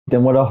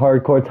Then what a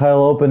hardcore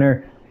title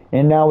opener.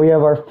 And now we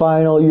have our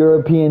final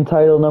European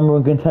title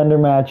 #1 contender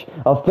match.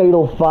 A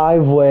fatal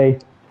 5-way.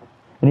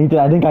 And Ethan,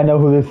 I think I know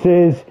who this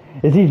is.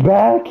 Is he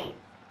back?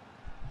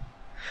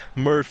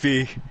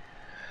 Murphy.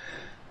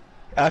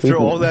 After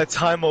all that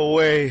time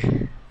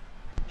away,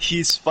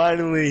 he's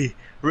finally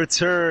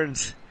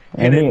returned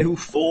in a new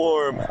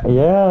form.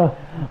 Yeah.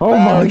 Oh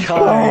my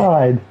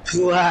God.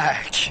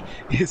 Black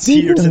is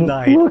here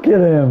tonight. Look at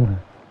him.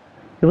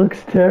 He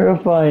looks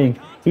terrifying.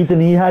 Ethan,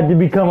 he had to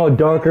become a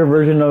darker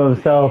version of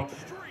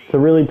himself to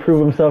really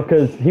prove himself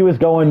because he was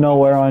going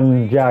nowhere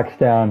on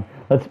JacksDown.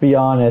 Let's be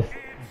honest.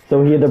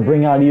 So he had to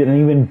bring out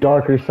an even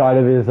darker side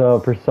of his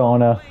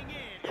persona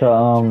to,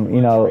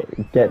 you know,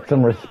 get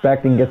some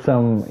respect and get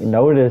some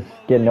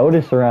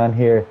notice around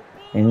here.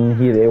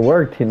 And it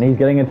worked, and he's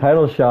getting a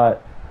title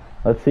shot.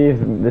 Let's see if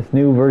this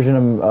new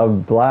version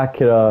of Black,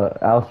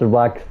 Aleister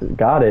Black's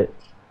got it.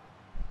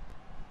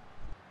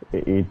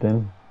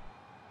 Ethan.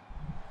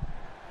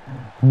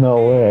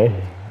 No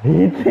way.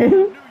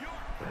 Ethan?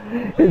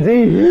 Is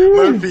he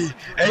here? Murphy,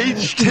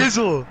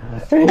 H-Tizzle,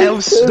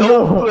 El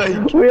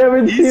Snowflake. We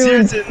haven't seen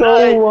him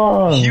so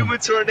long. Human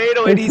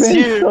Tornado, and he's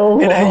here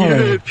in a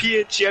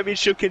European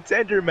Championship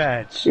contender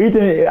match.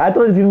 Ethan, I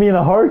thought he was going to be in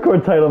a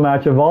hardcore title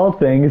match of all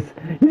things.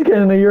 He's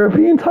getting a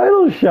European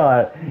title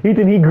shot.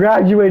 Ethan, he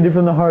graduated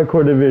from the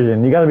hardcore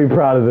division. You got to be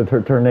proud of the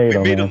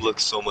Tornado. We made him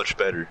look so much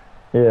better.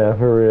 Yeah,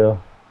 for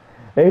real.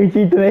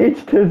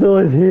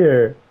 H-Tizzle is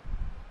here.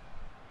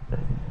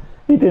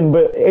 Ethan,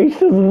 but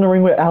H-Tizzle's in the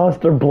ring with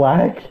Aleister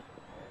Black?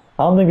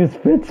 I don't think this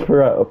fits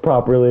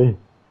properly.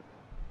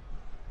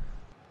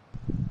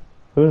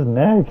 Who's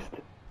next?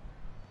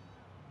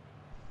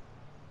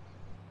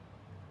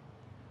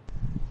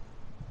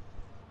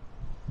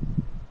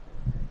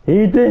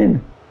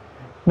 Ethan!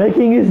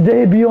 Making his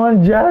debut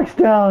on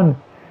JacksDown!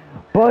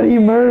 Buddy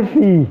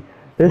Murphy!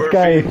 This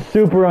guy is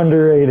super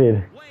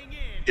underrated.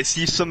 Is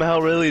he somehow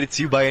related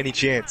to you by any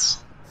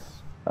chance?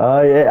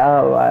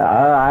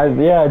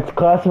 Yeah, it's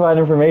classified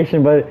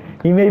information, but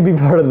he may be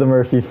part of the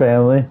Murphy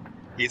family.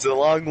 He's a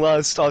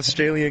long-lost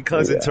Australian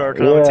cousin to our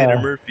commentator,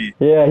 Murphy.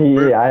 Yeah,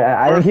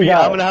 Murphy,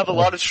 I'm gonna have a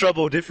lot of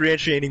trouble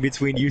differentiating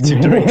between you two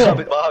during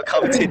while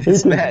commentating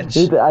this match.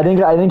 I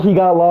think he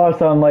got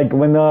lost on like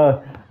when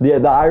the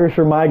Irish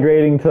were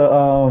migrating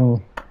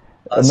to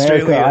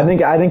America. I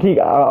think he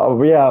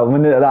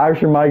when the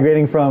Irish were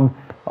migrating from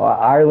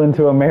Ireland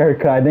to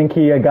America, I think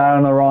he got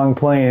on the wrong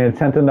plane and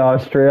sent him to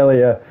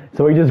Australia.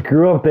 So he just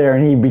grew up there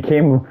and he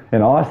became an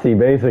Aussie,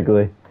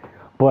 basically.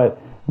 But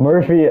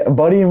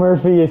Buddy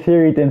Murphy is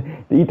here,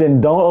 Ethan.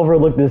 Ethan, don't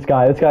overlook this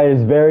guy. This guy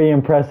is very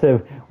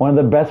impressive. One of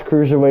the best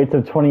cruiserweights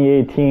of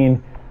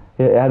 2018.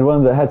 He had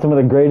some of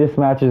the greatest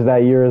matches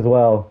that year as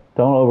well.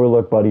 Don't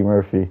overlook Buddy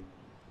Murphy.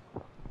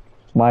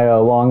 My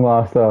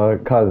long-lost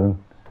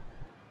cousin.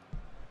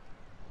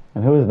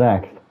 And who is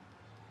next?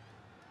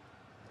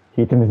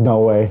 Ethan, there's no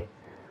way.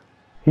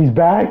 He's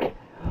back?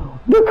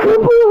 The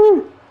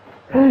Crippler!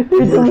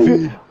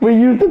 Murphy, we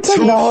used the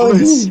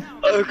technology.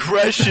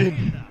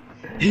 Aggression.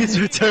 He's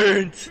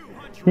returned.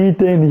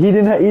 Ethan,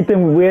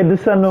 we had to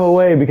send him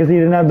away because he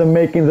didn't have the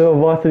makings of a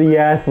varsity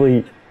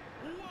athlete.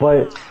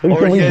 But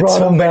Ethan, we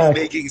brought him back.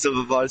 Makings of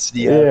a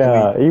varsity athlete.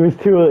 Yeah, he was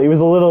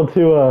a little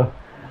too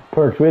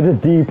perked. We had to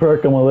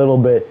de-perk him a little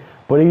bit.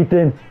 But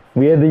Ethan,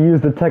 we had to use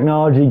the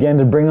technology again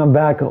to bring him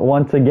back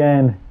once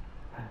again.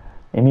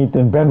 And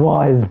Ethan,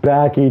 Benoit is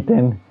back,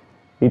 Ethan.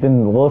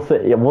 Ethan, we'll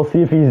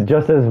see if he's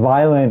just as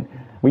violent.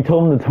 We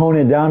told him to tone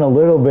it down a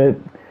little bit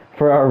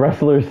for our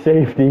wrestler's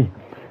safety.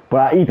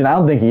 But Ethan, I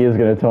don't think he is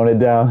going to tone it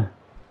down.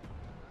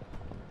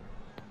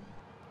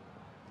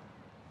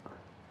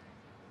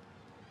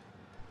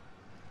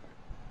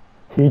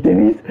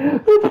 Ethan,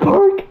 it's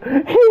Park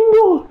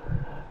Angle.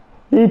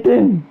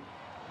 Ethan,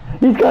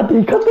 he cut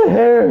the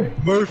hair.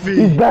 Murphy,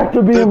 he's back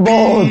to being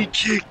bald. He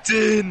kicked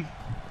in.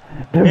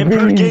 And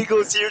Park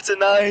Angle's here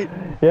tonight.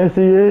 Yes,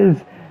 he is.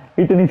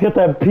 Ethan, he's got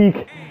that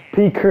peak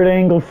Kurt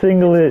Angle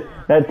singlet,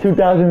 that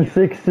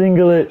 2006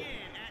 singlet.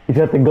 He's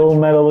got the gold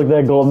medal. Look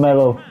at that gold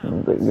medal,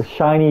 the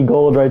shiny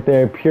gold right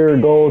there, pure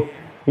gold.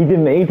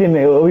 Ethan,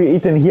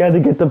 he had to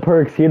get the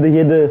perks. He had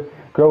to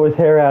grow his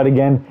hair out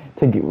again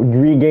to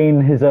regain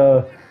his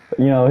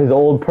his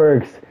old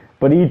perks.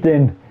 But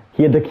Ethan,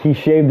 he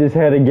shaved his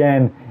head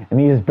again, and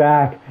he's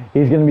back.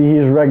 He's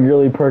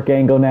regularly Park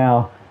Angle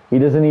now. He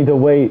doesn't need to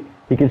wait.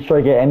 He can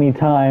strike at any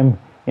time.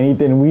 And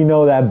Ethan, we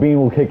know that beam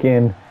will kick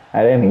in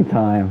at any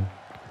time.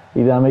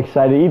 Ethan, I'm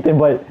excited. Ethan,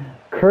 but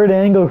Kurt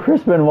Angle,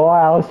 Chris Benoit,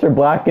 Aleister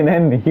Black, and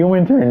then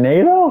Human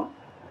Tornado?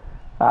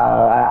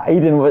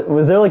 Ethan,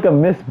 was there like a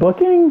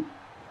misbooking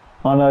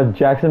on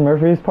Jackson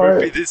Murphy's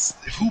part? Murphy,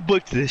 who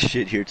booked this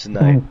shit here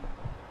tonight?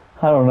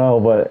 I don't know,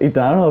 but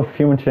Ethan, I don't know if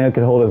Human Tornado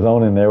could hold his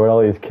own in there with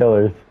all these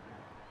killers.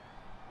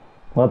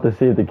 We'll have to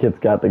see if the kid's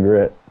got the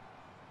grit.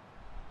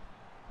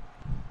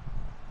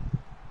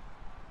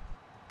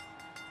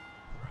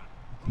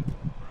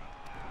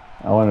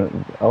 I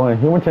want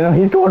Human Tornado.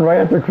 He's going right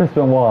after Chris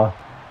Benoit,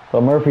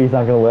 but Murphy's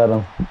not gonna let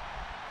him.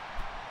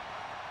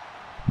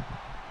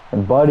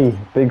 And Buddy,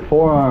 big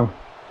forearm.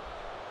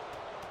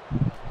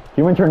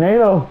 Human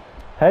tornado.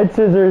 Head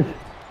scissors.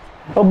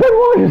 Oh,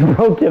 Benoit just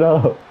broke it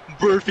up.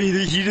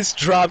 Murphy, he just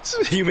dropped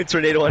human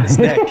tornado on his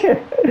neck.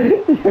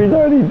 He's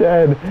already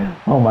dead.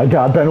 Oh my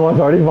god, Benoit's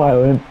already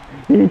violent.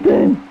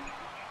 Ethan.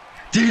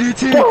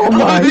 DDT Oh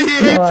my on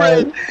the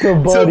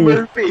apron to to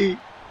Murphy.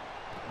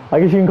 I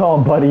guess you can call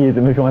him Buddy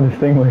Ethan if you want to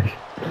distinguish.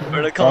 We're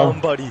gonna call him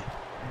Buddy.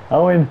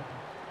 Owen.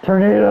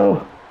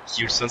 Tornado.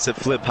 Huge sunset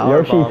flip power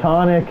Yoshi bomb.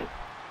 Tonic.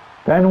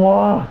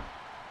 Benoit.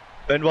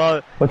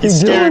 Benoit, What's he's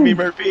he scaring doing?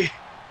 me, Murphy.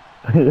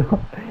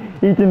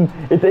 Ethan,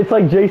 it's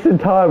like Jason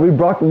Todd. We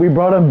brought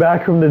him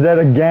back from the dead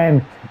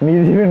again, and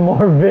he's even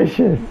more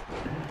vicious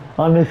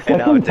on this And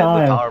now second a deadly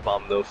time. power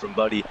bomb though from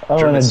Buddy. Oh,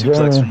 German and a suplex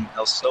German. from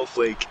El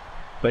Snowflake,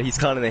 but he's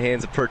caught in the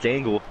hands of Perk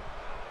Angle.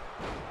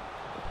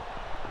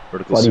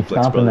 Vertical Buddy suplex,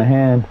 stomping the brother.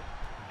 hand.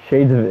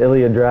 Shades of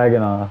Ilya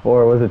Dragunov,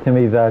 or was it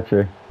Timothy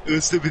Thatcher? It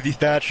was Timothy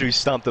Thatcher who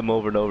stomped him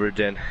over and over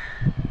again.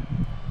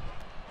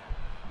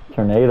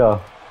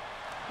 Tornado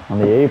on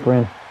the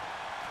apron.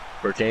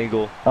 Perk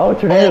Angle. Oh,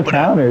 tornado but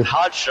counters. a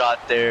hot shot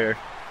there.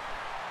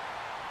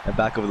 And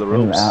back over the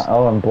And, ropes.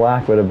 and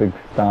Black with a big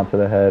stomp to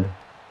the head.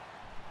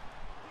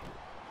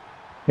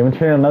 Human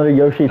tornado, another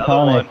Yoshi Another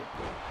Tonic. one.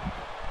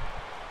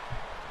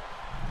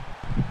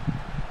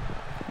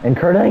 And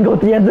Kurt Angle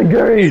at the end of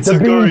Guri. It's The a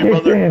beam Guri, kicked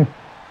brother. in.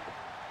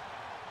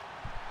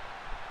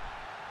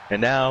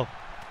 And now,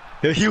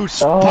 the huge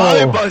Oh.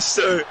 spine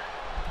buster.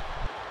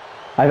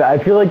 I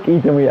feel like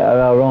Ethan,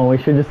 we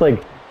should just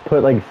like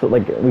put like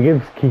we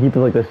keep it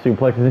like the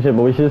suplexes and shit,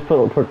 but we should just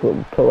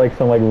put like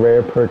some like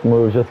rare perk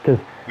moves just because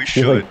We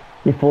should.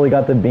 He fully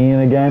got the beam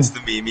again. It's the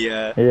meme,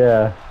 yeah.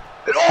 Yeah.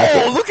 And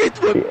oh, look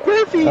at what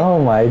Murphy. Oh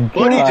my god.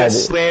 Buddy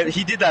just slammed.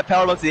 He did that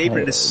power bomb to the apron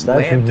and just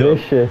slammed That's him.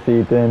 vicious,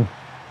 Ethan.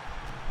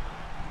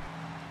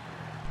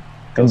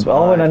 Goes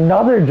And by.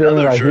 another German,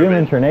 Another German.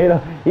 Human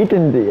Tornado.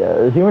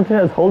 Ethan, Human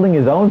Tornado is holding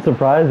his own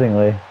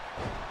surprisingly.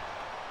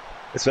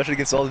 Especially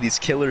against all of these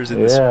killers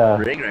in this Yeah.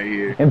 ring right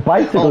here. And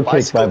bicycle kick by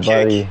bicycle kick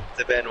Buddy.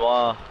 to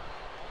Benoit.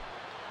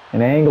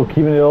 An Angle,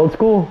 keeping it old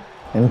school.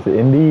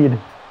 Indeed.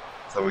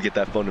 So we get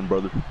that phone in,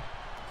 brother.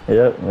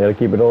 Yep, we gotta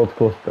keep it old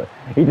school stuff.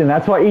 Ethan,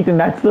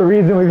 that's the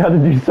reason we've had to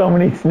do so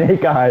many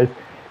Snake Eyes.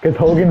 Because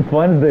Hogan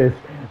funds this.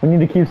 We need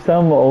to keep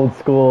some old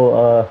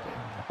school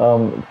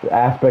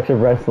aspects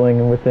of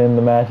wrestling within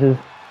the matches.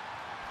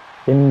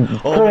 And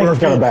Kurt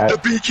got a bat. The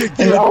beat kicked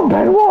And in. oh,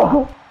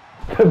 Benoit!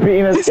 The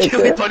beam is He's kicked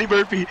killing in. Buddy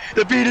Murphy.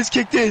 The beat is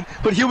kicked in,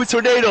 but Human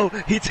Tornado,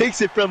 he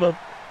takes it from him.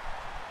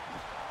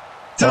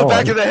 To the Oh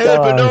back my of the head,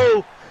 but God.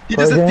 no. He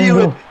Perk doesn't feel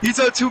it. Angle. He's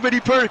on too many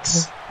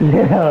perks.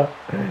 Yeah,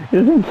 he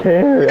doesn't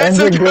care. It's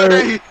And a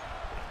Guri.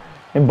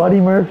 And Buddy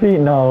Murphy,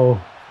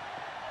 no.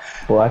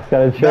 Black's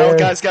got a chair. Now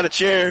guy's got a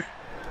chair.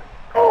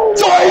 Oh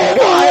Oh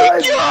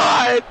my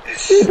god!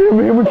 Ethan,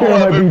 Human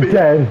Tornado might be Murphy.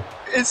 dead.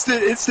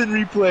 Instant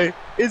replay.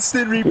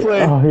 Instant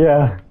replay. Oh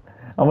yeah.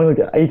 I'm gonna look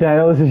at Ethan, I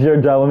know this is your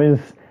job. Let me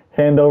just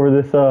hand over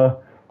this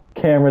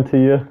camera to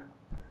you.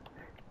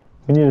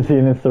 We need to see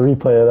an instant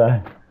replay of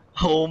that.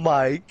 Oh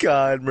my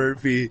god,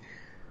 Murphy.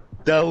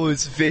 That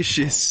was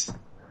vicious.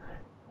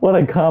 What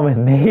a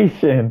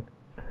combination.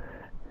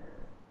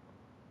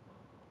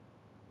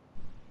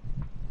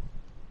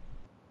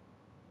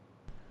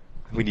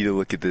 We need to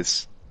look at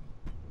this.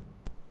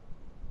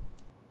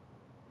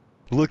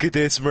 Look at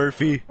this,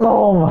 Murphy.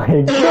 Oh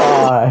my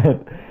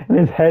god. And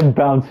his head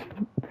bounced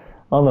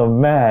on the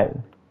mat.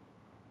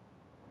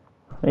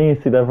 I need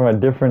to see that from a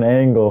different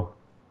angle.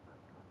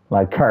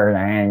 Like Kurt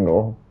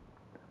Angle.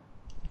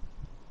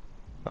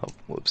 Oh,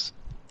 whoops.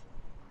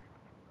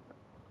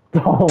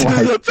 Oh To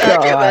my the back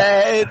of the god.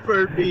 head,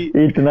 Murphy.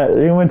 Ethan, that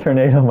Human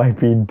Tornado might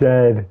be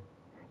dead.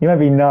 He might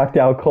be knocked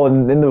out cold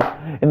in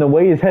the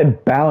way his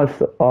head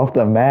bounced off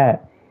the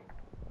mat.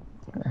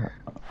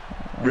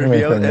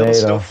 Murphy, El Tornado.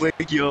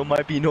 Snowflake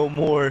might be no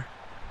more.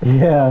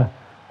 Yeah.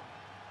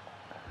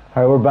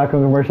 Alright, we're back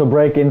on commercial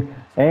break and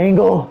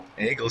Angle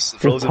Angles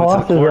just throws him into the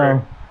tosses corner.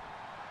 him.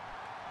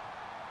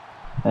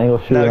 Angle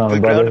shooting Now, on good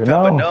him, ground brother. and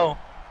pound, but No. no.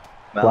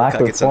 Black Malachi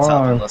with gets on top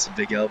forearm. and lots of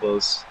big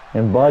elbows.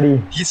 And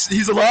Buddy,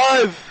 He's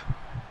alive!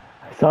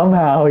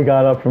 somehow he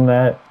got up from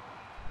that.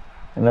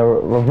 And a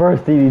reverse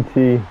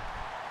DDT.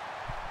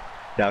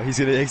 Now he's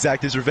gonna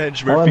exact his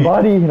revenge, Oh, and Murphy.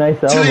 Buddy, nice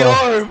To the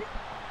elbow. arm!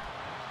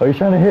 Oh, he's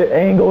trying to hit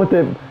Angle with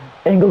it.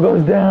 Angle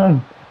goes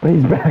down, but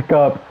he's back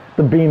up.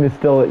 The beam is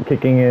still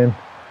kicking in.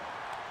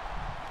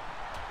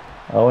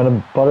 Oh, and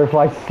a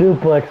butterfly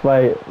suplex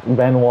by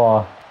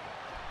Benoit.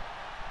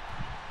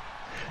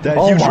 That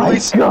Oh huge my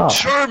release God.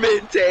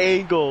 German to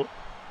Angle.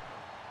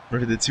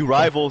 Murphy, the two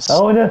rivals.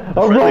 Oh, and a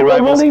Friendly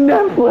rivals. running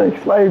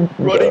Netflix by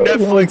Running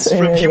Netflix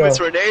from Human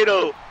Tornado.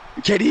 Tornado.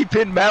 Can he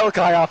pin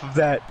Malachi off of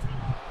that?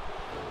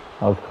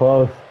 That was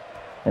close.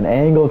 An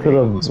Angle to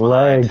Angle the was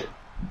leg. wide.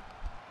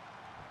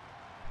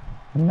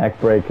 Neck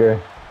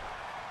breaker.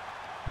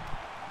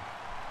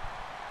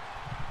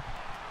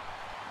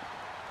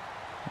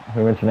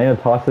 Human Tornado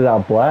tosses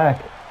out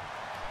Black.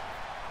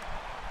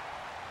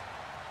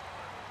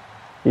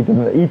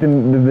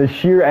 Ethan, the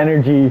sheer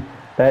energy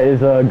that is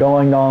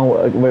going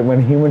on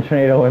when Human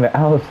Tornado and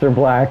Aleister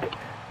Black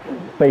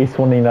face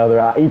one another.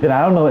 Ethan,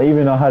 I don't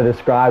even know how to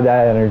describe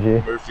that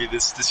energy. Murphy,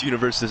 this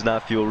universe does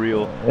not feel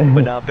real.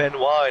 But now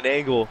Benoit and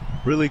Angle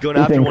really going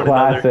after Ethan, one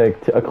another.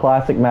 A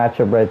classic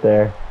matchup right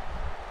there.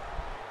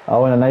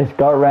 Oh, and a nice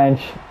gut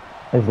wrench.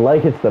 His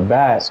leg hits the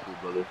bat. Cool,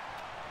 brother.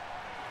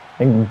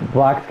 And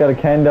Black's got a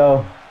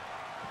kendo.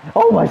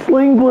 Oh, my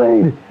sling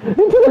blade!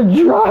 Into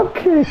the drop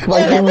kick!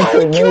 Oh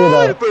my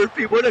god,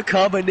 Murphy, what a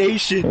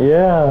combination!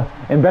 Yeah,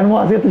 and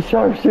Benoit's got the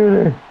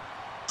sharpshooter.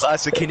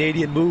 Classic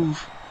Canadian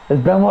move.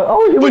 Is Benoit?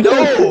 Oh,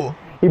 no!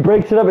 He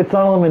breaks it up. It's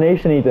not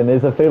elimination, Ethan.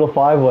 It's a fatal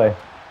 5-way.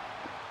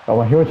 Oh,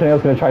 my Human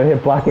Tornado's gonna try to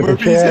hit Black with the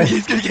chair.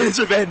 He's gonna get his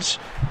revenge.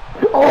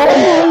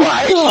 Oh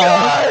my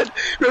god!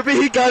 Murphy,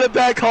 he got it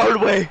back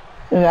hard way.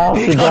 And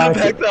he got it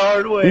back the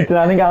hard way. Ethan,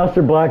 I think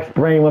Aleister Black's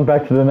brain went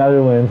back to the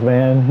Netherlands,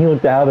 man. He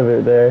looked out of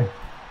it there.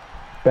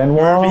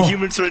 Benoit. Murphy,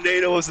 Human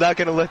Tornado was not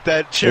gonna let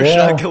that chair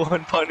shot go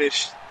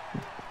unpunished.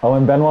 Oh,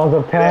 and Benoit's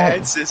up top.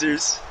 Hand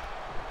scissors.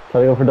 Try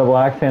to go for double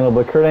axe handle,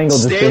 but Kurt Angle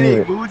just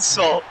standing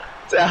moonsault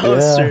to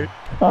Aleister.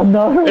 Yeah.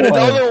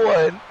 Another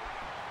one.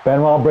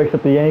 Benoit breaks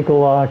up the ankle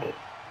lock.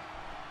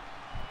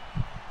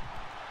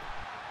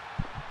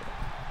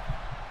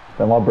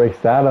 Benoit breaks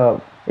that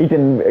up.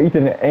 Ethan,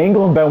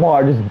 Angle and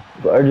Benoit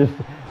are just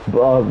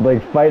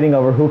like fighting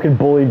over who can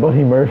bully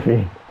Buddy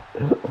Murphy.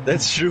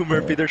 That's true,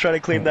 Murphy. They're trying to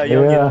claim that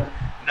youngin. Yeah.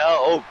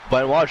 Now,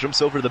 Benoit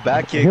jumps over the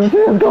back kick. He's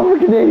going for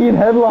Canadian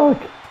headlock.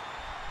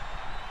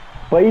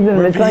 But Ethan,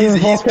 Murphy, it's not even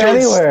falling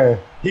anywhere.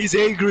 He's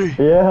angry.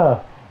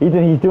 Yeah,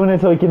 Ethan, he's doing it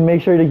so he can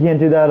make sure he can't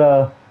do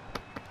that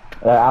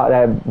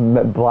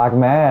that black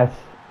mass.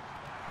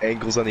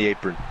 Angles on the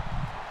apron.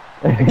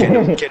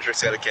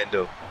 Kendrick's got a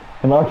kendo.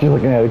 And Archie's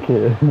looking at a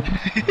kid.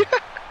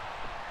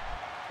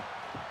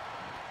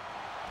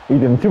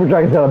 Ethan, Super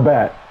Dragon's got a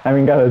bat. I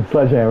mean, got a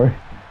sledgehammer.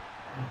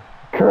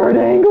 Kurt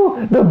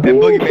Angle, the beam.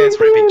 And Boogeyman's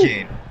ripping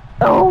Kane.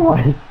 Oh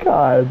my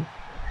god.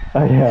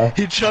 Oh yeah.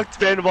 He chucked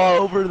Benoit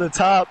over the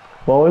top.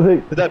 What was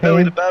it? With that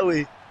belly to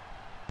belly.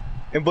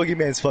 And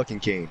Boogeyman's fucking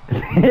Kane.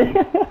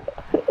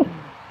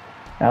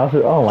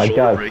 Oh my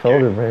god,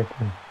 shoulder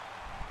breaker.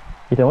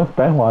 Ethan, what's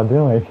Benoit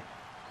doing?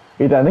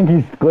 Ethan, I think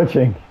he's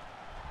glitching.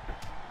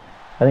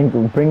 I think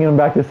bringing him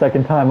back the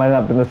second time might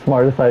not have been the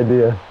smartest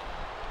idea.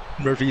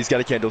 Murphy's got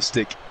a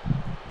candlestick.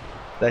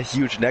 That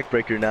huge neck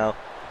breaker now.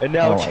 And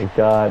now, oh my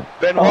god.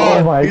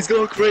 Benoit, he's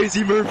going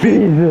crazy, Murphy.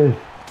 Jesus.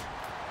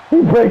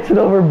 He breaks it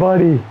over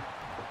Buddy.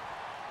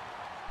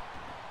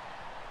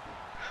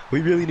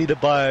 We really need to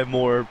buy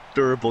more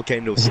durable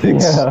kendo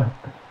sticks. Yeah.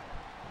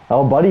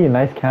 Oh, Buddy, a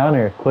nice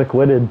counter.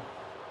 Quick-witted.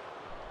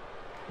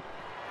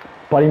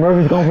 Buddy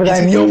Murphy's going for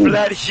that knee. He's going for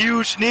that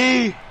huge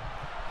knee.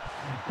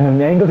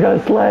 And Angle's got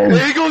a sledge.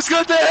 Angle's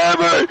got the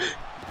hammer.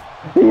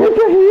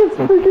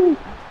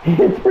 He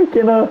hits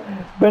freaking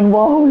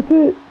Benoit with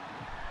it.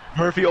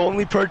 Murphy,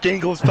 only Kurt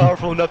Angle is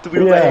powerful enough to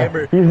wield the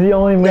hammer. He's the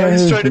only man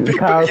who's trying to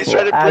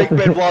break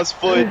Benoit's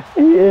foot.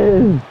 He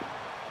is.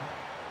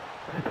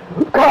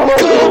 Come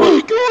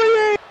on,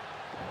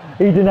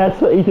 Ethan,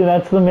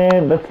 that's the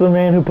man. That's the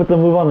man who put the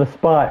move on the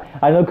spot.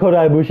 I know Kota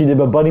Ibushi did,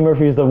 but Buddy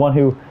Murphy is the one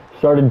who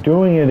started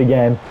doing it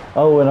again.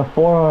 Oh, and a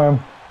forearm.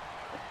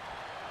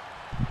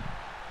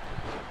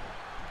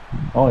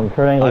 Oh, and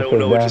Kurt Angle. I don't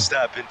know what just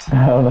happened.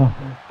 I don't know.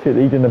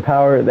 Ethan,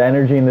 the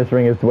energy in this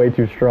ring is way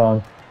too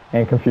strong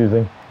and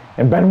confusing.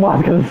 And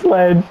Benoit's got a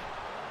sledge.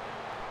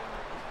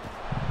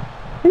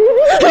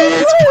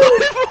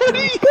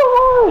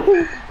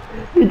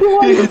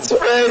 It's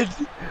Fred.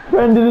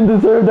 Fred didn't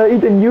deserve that.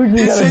 Ethan,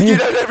 usually he's hitting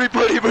at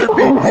everybody,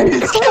 Murphy.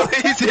 Oh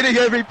he's hitting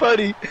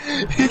everybody.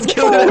 He's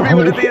killing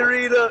everyone in the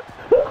arena.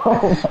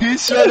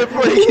 He's trying to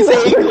break his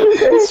ankle.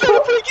 He's trying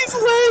to break his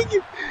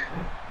leg.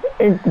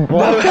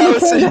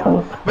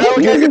 Now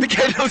we gotta get the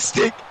kendo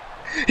stick.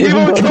 He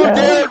won't go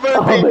down,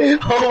 Murphy.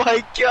 Oh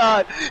my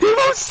god. He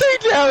won't stay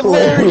down,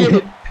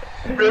 Lariat.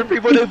 Murphy,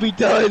 what have we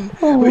done?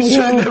 We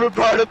should have never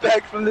brought him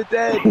back from the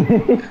dead.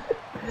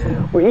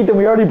 Well, Ethan,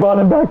 we already brought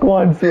him back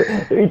once.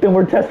 Ethan,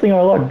 we're testing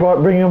our luck,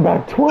 bringing him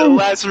back twice. The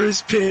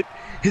Lazarus Pit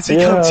has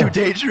become too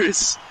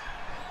dangerous.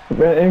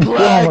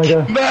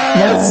 Black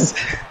mass.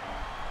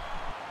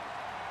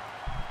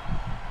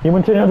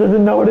 Human Tornado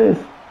doesn't notice.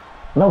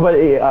 No, but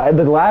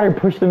the ladder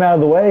pushed him out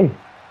of the way.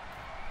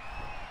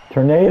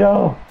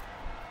 Tornado.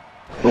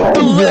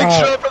 The leg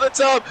shot for the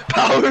top.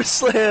 Power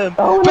slam.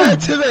 Oh, back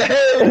to the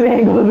head. And the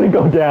Angle doesn't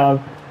go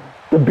down.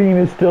 The beam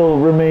is still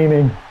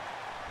remaining.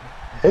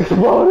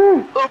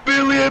 Exploder. A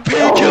billion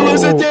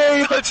painkillers a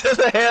day onto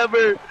the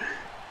hammer.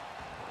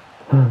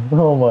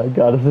 Oh my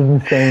god, this is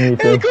insane,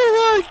 Ethan. Ankle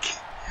lock.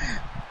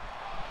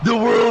 The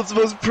world's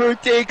most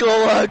perked ankle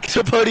lock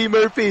to Buddy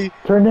Murphy.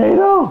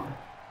 Tornado.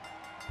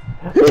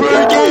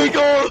 Perk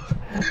Angle.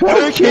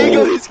 Perk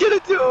Angle, he's gonna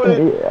do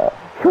it. Yeah.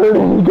 Kurt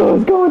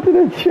Angle's going to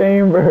the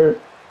chamber.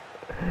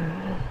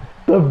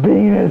 The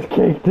bean has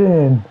kicked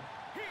in.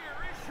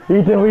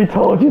 Ethan, we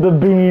told you the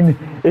bean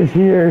is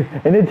here,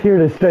 and it's here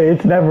to stay.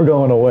 It's never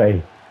going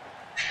away.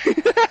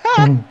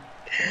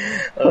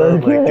 Oh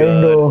my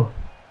god.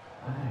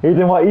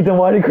 Ethan,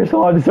 why did Chris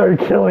Hall start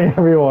killing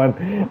everyone?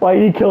 Why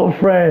did he kill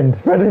Friend?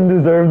 Friend didn't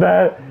deserve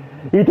that.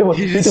 He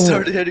just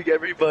started hitting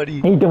everybody.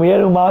 Ethan, we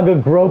had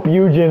Umaga grope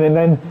Eugen, and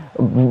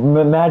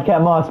then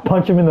Madcap Moss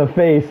punch him in the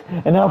face,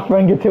 and now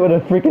Friend gets hit with a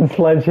freaking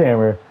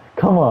sledgehammer.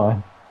 Come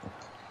on.